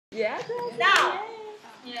Yeah. Now.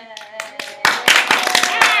 Yeah.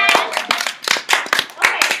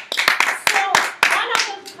 Okay. So one of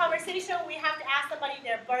the conversation we have to ask somebody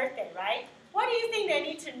their birthday, right? What do you think they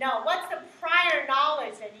need to know? What's the prior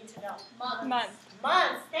knowledge they need to know? Month.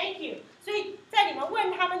 Months. Thank you. 所以在你们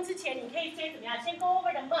问他们之前，你可以先怎么样？先 go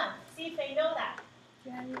over the month, see if they know that.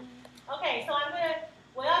 Okay, so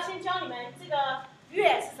我要先教你们这个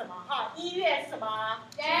月是什么哈？1月是什么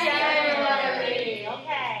January.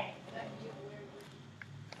 Okay.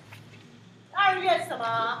 2月是什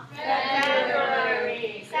么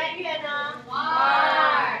February. 3月呢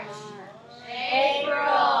March.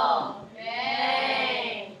 April.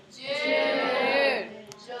 May. June.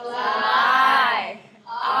 July.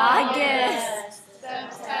 August.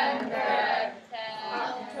 September.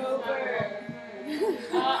 October.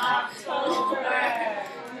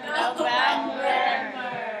 November.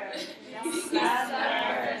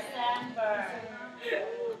 December.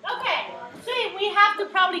 Okay, so we have to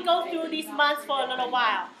probably go through these months for a little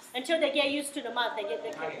while until they get used to the month. They get the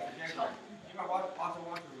You might also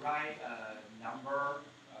want to write a number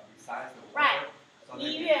besides the word. Right. So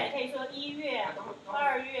 1月可以说1月、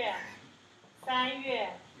2月、3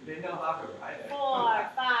月。You didn't know how to write it. 4,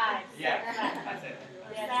 5, 6, Yeah, that's it.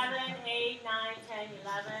 7, 8, 9, 10,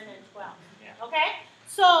 11, and 12. Yeah. Okay?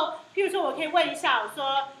 So, 譬如说我可以问一下，我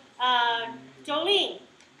说，Jolene，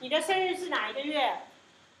 你的生日是哪一个月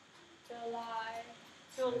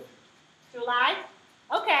 ？July.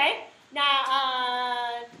 Okay. 那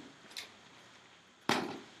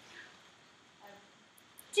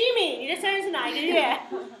Jimmy， 你的生日是哪一个月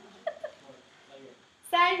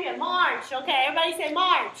？3月 March. Okay, everybody say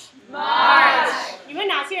March. March. 你们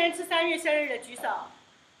哪些人是3月生日的举手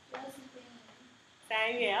？3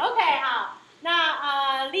月 OK 好。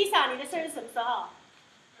那Lisa， 你的生日什么时候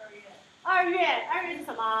？2月。2月是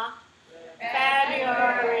什么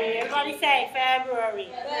 ？February. Everybody say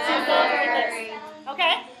February. February.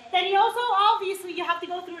 Okay. Then you also obviously you have to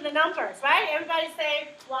go through the numbers, right? Everybody say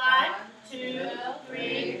 1, 2,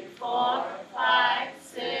 3, 4, 5,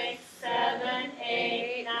 6, 7,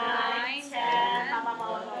 8, 9, 10,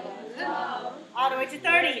 all the way to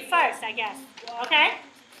 30 first, I guess. Okay?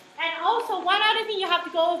 And also one other thing you have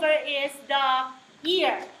to go over is the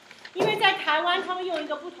year. 因为在台湾他们用一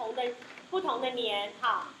个不同的年，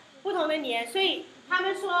哈，不同的年，所以他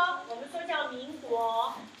们说我们说叫民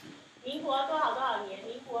国多少年，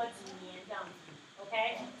民国几年这样子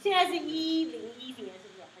 ，OK？ 现在是101年是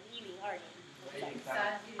不是？还是102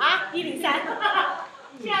年？啊，103，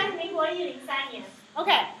现在是民国103年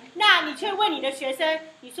 ，OK？ 那你去问你的学生，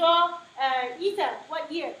你说Ethan, what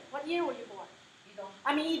year were you born?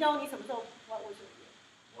 I mean 一东，你什么时候 ？What was your year?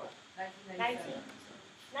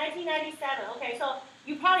 1997. Okay, so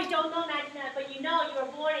you probably don't know 1997, but you know you were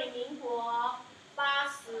born in 民国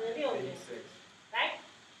86年 ，right?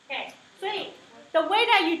 Okay, 所以 the way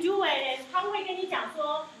that you do it is 他会跟你讲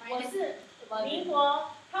说我是民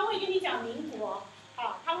国，他会跟你讲民国，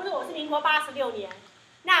好，他会说我是民国86年。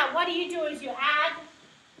那 what do you do is you add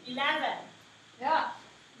 11. Yeah.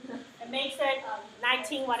 It makes it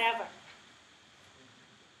 19 whatever.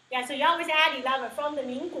 Yeah, so you always add 11 from the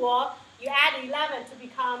民国. You add 11 to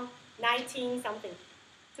become 19 something,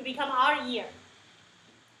 to become our year.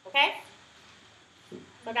 Okay?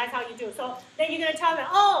 So that's how you do. So then you're going to tell them,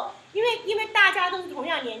 oh, 因为大家都是同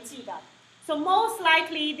样年纪的 so most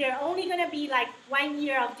likely they're only going to be like 1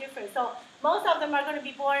 year of difference. So most of them are going to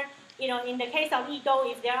be born, you know, in the case of Ito,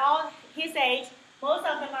 if they're all his age, most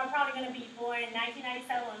of them are probably going to be born in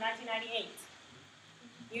 1997 or 1998,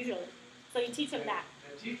 usually. So you teach them that.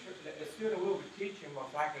 The student will be teaching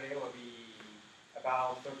most likely will be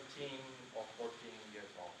about 13 or 14 years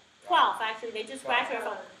old. 12 actually, they just graduated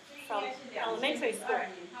from elementary school.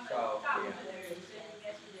 So, yeah.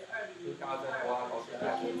 2001 or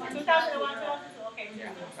 2002. 2001, 2002, okay.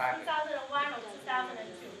 Yeah, exactly. 2001 or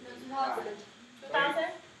 2002.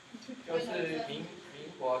 2000? 就是民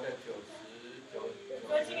国的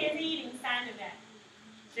说今年是103，对不对？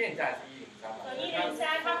现在是103嘛。所以103，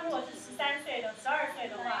他如果是13岁的、12岁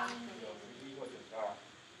的话，91或92。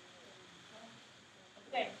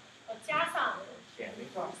对，我加上减没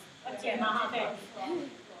错。减嘛哈，对。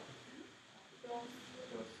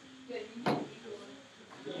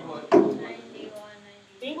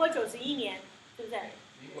民国91年，对不对？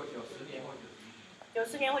民国90年或91年。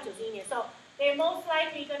90年或91年 ，so they're most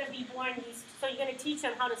likely going to be born these. So you're going to teach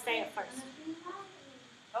them how to say it first.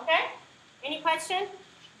 Okay? Any question?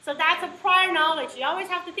 So that's a prior knowledge. You always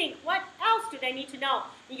have to think, what else do they need to know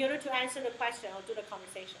in order to answer the question or do the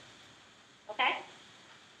conversation? Okay?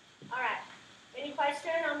 All right. Any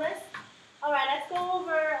question on this? All right, let's go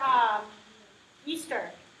over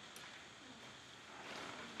Easter.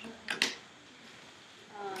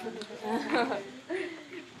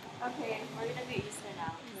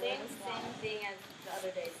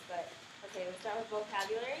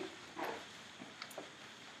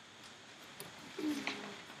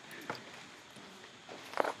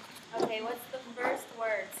 Okay, what's the first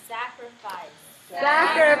word? Sacrifice.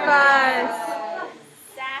 Sacrifice.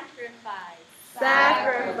 Sacrifice.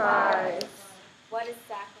 Sacrifice. What is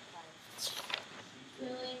sacrifice?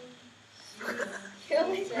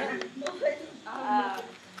 Killing.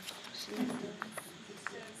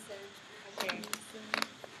 Okay.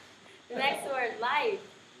 The next word, life.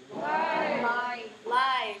 Life.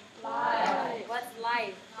 Life. Life. What's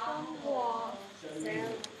life?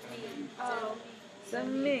 生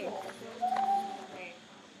命. Okay.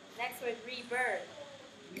 Next word, rebirth.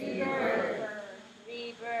 Rebirth.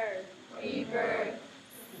 Rebirth. Rebirth.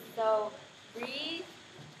 So,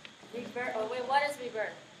 rebirth. Oh wait, what is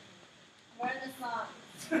rebirth?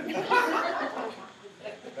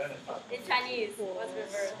 In Chinese, what's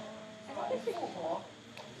rebirth?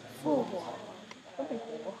 复活.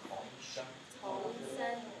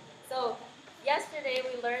 So, yesterday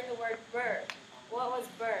we learned the word birth. What was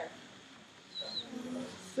birth?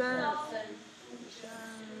 生.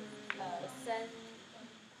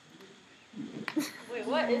 Wait,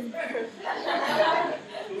 what is birth?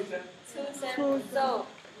 出生. So,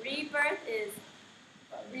 rebirth is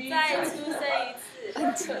再出生一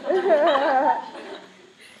次.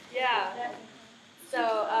 Yeah. So,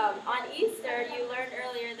 on Easter, you learned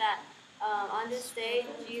earlier that on this day,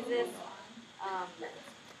 Jesus,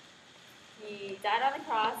 he died on the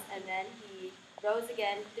cross and then he rose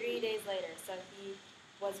again 3 days later. So he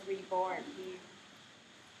was reborn. He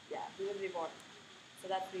was reborn. So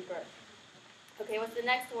that's rebirth. Okay, what's the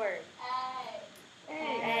next word?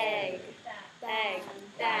 Egg. Egg.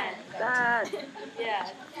 Dan. Dad. Yeah,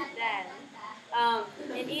 Dan.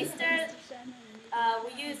 In Easter,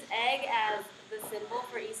 we use egg as the symbol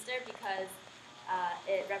for Easter because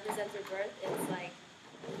it represents rebirth. It's like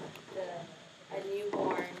a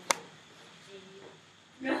newborn.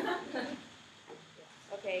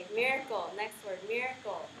 Okay, miracle. Next word,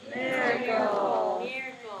 miracle. Miracle.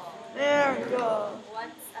 Miracle. Miracle.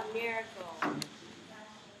 What's a miracle?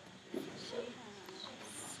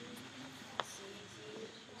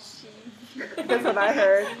 That's what I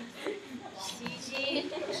heard.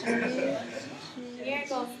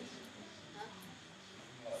 Miracle.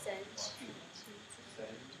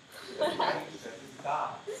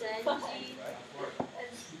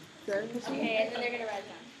 Okay, and then they're gonna write it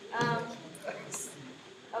down.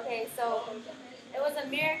 Okay, so it was a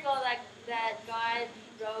miracle that God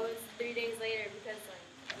rose 3 days later because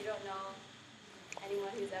you don't know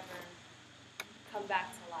anyone who's ever come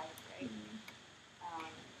back to life, right?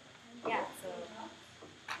 Yeah, so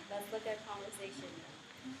let's look at conversation.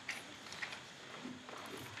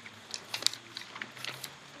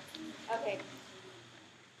 Okay,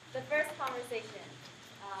 the first conversation.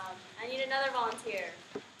 I need another volunteer.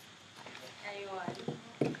 Anyone?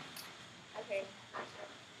 Okay.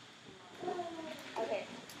 Okay.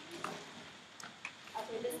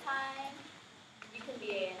 Okay, this time you can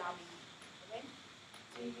be A and I'll be B. Okay?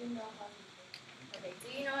 Do you know how to cook? Okay, do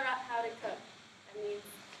you know how to cook? That means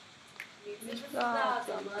you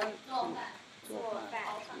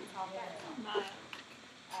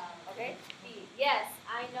okay? B. Yes,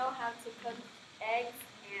 I know how to cook eggs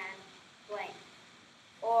and blank.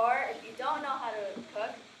 Or if you don't know how to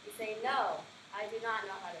cook, you say no, I do not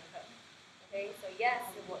know how to cook. Okay, so yes,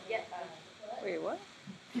 Wait, what?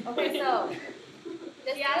 okay, so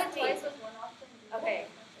this asked me. Okay.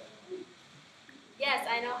 Yes,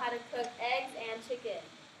 I know how to cook eggs and chicken.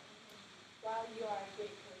 Wow, you are a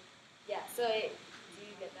great cook. Yeah, so do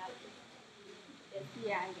you get that?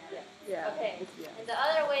 Yeah, I get it. Yeah. Okay, Yeah. and the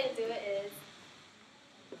other way to do it is,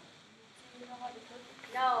 do you know how to cook?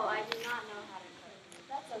 No, I do not know how to cook.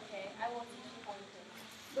 That's okay, I will teach you how to cook.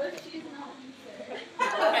 But she's not either.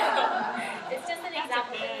 It's just an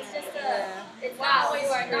example. It's just it's wow, you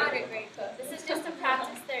are not a great cook. This is just to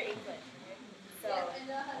practice their English. So,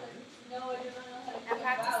 and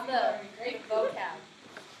practice the vocab.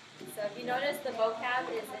 So if you notice, the vocab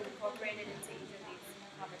is incorporated into each of these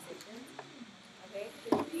conversations. Okay?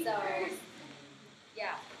 So,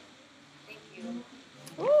 yeah. Thank you.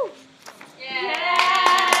 Woo!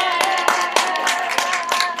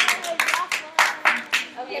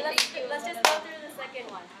 Okay, let's just go through the second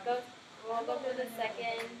one. We'll go through the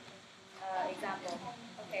second example.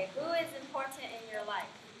 Okay, who is important in your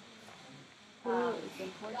life?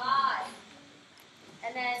 God.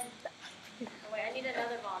 And then, oh wait, I need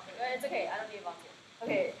another volunteer. It's okay, I don't need a volunteer.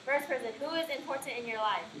 Okay, first person, who is important in your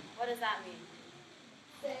life? What does that mean?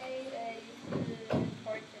 Say that is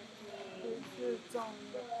important to me. Say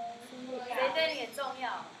that it's 重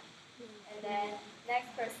要. And then,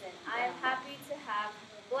 next person, I am happy to have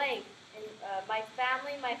blank in my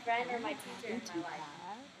family, my friend, or my teacher in my life.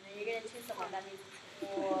 And then you're going to choose someone that means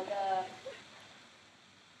我的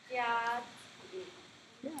家里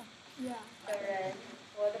Yeah. 的人，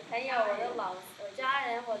我的朋友，我的老师，我家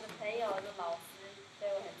人，我的朋友，我的老师对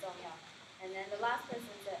我很重要。And then the last person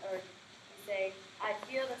said, or you say, I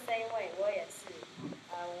feel the same way. 我也是，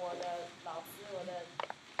我的老师，我的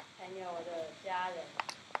朋友，我的家人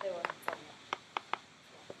对我很重要。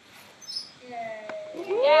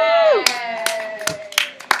Yay!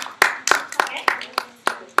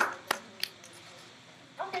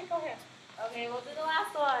 Okay, go ahead. Okay, we'll do the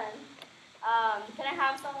last one. Can I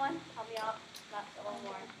have someone help me out? Not one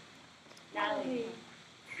more. Natalie.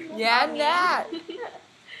 Yeah, Nat.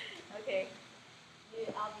 Okay.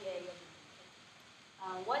 I'll be A. You'll be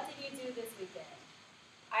B. What did you do this weekend?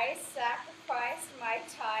 I sacrificed my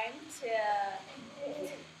time to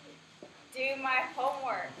do my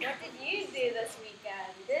homework. What did you do this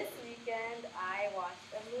weekend? This weekend, I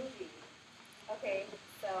watched a movie. Okay,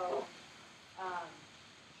 so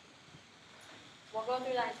we'll go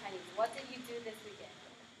through that in Chinese. What did you do this weekend?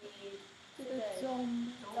 你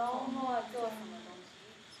周末做什么东西?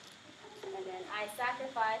 And then I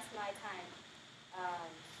sacrificed my time.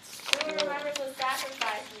 Who remembers what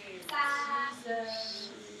sacrifice means?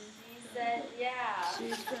 She said, yeah.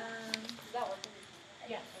 She's Is that working?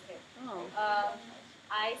 Yes. Okay. oh.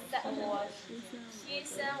 I said 我牺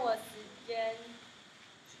牲我时间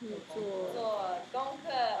去做做功课，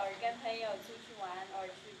或跟朋友出去玩，或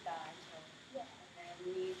去打篮球。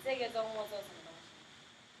你这个周末做什么东西？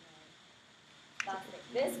 Last week.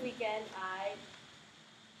 This weekend I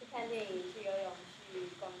去看电影，去游泳，去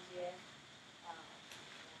逛街。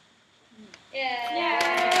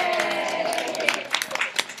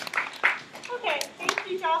Okay, thank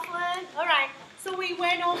you, Jocelyn. All right, so we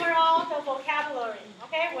went over all the vocabulary,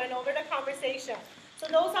 okay? Went over the conversation. So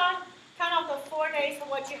those are kind of the 4 days of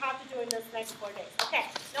what you have to do in this next 4 days. Okay,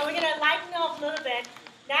 now we're going to lighten up a little bit.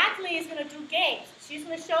 Natalie is going to do games. She's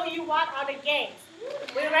going to show you what are the games.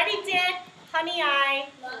 We already did Honey, I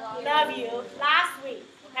Love You last week,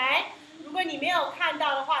 okay? 如果你没有看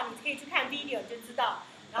到的话，你可以去看 video 你就知道。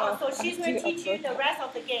然后 so she's going to teach you the rest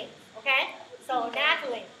of the games, okay? So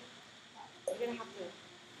Natalie, you're going to have to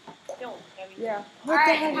film everything. Yeah. All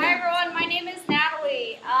right, hi everyone. My name is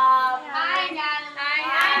Natalie. Hi, Natalie.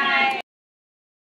 Hi.